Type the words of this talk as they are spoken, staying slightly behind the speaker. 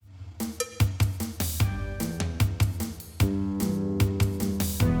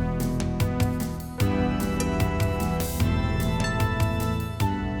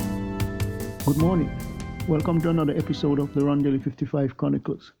Good morning. Welcome to another episode of the Ron 55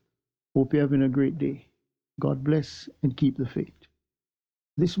 Chronicles. Hope you're having a great day. God bless and keep the faith.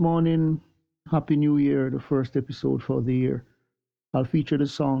 This morning, Happy New Year, the first episode for the year. I'll feature the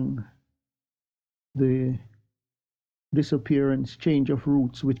song, The Disappearance, Change of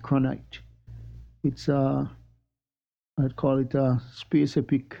Roots with Kronite. It's I'd call it a space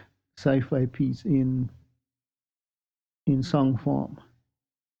epic sci-fi piece in song form.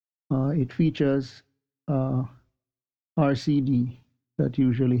 It features RCD that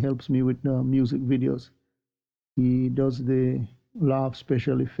usually helps me with music videos. He does the laugh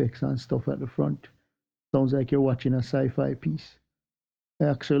special effects and stuff at the front. Sounds like you're watching a sci-fi piece. I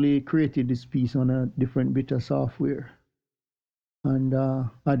actually created this piece on a different bit of software and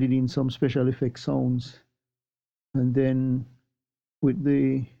added in some special effects sounds. And then with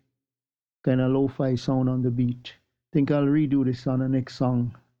the kind of lo-fi sound on the beat, I think I'll redo this on the next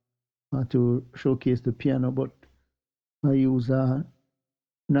song to showcase the piano, but I use a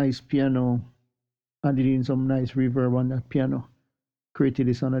nice piano, added in some nice reverb on that piano, created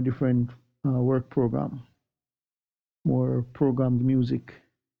this on a different work program, more programmed music,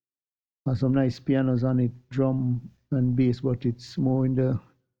 some nice pianos on it, drum and bass, but it's more in the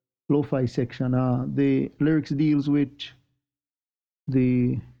lo-fi section. The lyrics deals with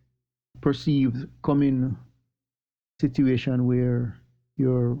the perceived coming situation where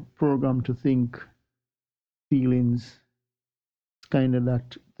you're programmed to think feelings, kind of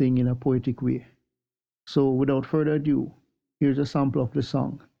that thing in a poetic way. So without further ado, here's a sample of the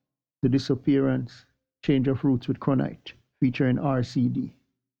song, The Disappearance, Change of Roots with Kronite, featuring RCD.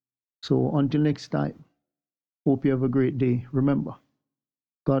 So until next time, hope you have a great day. Remember,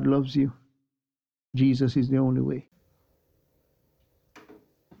 God loves you. Jesus is the only way.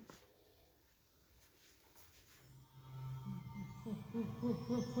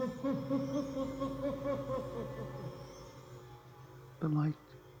 The light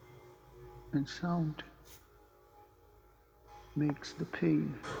and sound makes the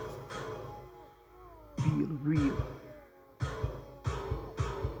pain feel real.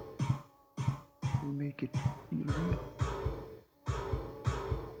 We make it feel real.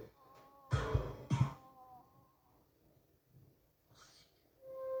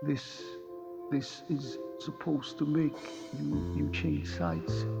 This is supposed to make you change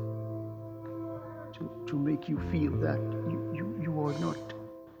sides, to make you feel that you are not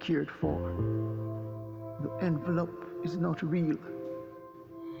cared for. The envelope is not real.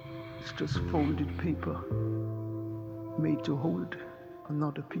 It's just folded paper made to hold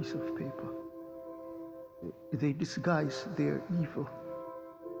another piece of paper. They disguise their evil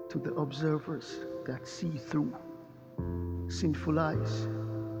to the observers that see through sinful eyes.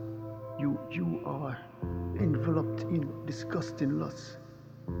 You are enveloped in disgusting lust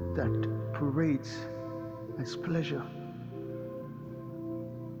that parades as pleasure.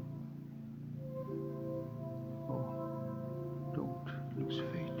 Oh, don't lose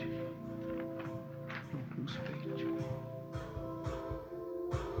faith. Don't lose faith.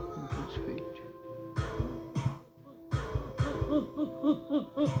 Don't lose faith.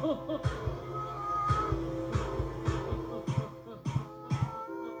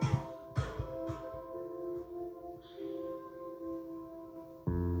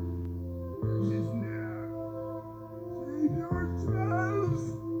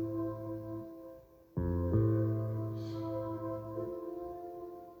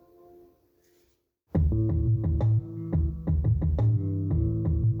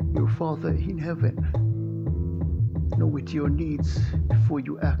 Your Father in heaven knoweth your needs before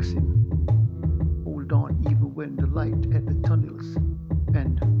you ask him. Hold on even when the light at the tunnels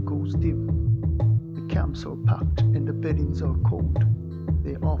end goes dim. The camps are packed and the beddings are cold.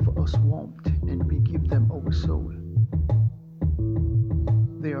 They offer us warmth and we give them our soul.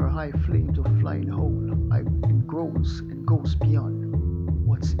 They are high flames of flying whole, and grows and goes beyond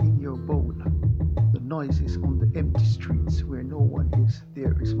what's in your bowl. The noises on the empty streets where no one is.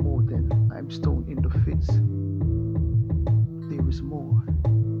 There is more than limestone in the fizz. There is more.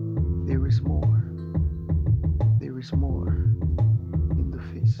 There is more. There is more in the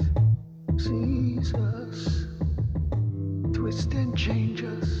fizz. Jesus, twist and change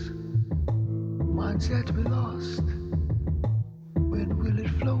us. Mindset we lost. When will it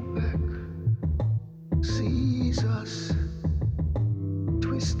flow back? Seize us,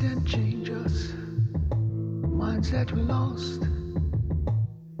 twist and change us. Mindset we lost.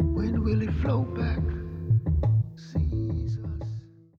 When will it flow back?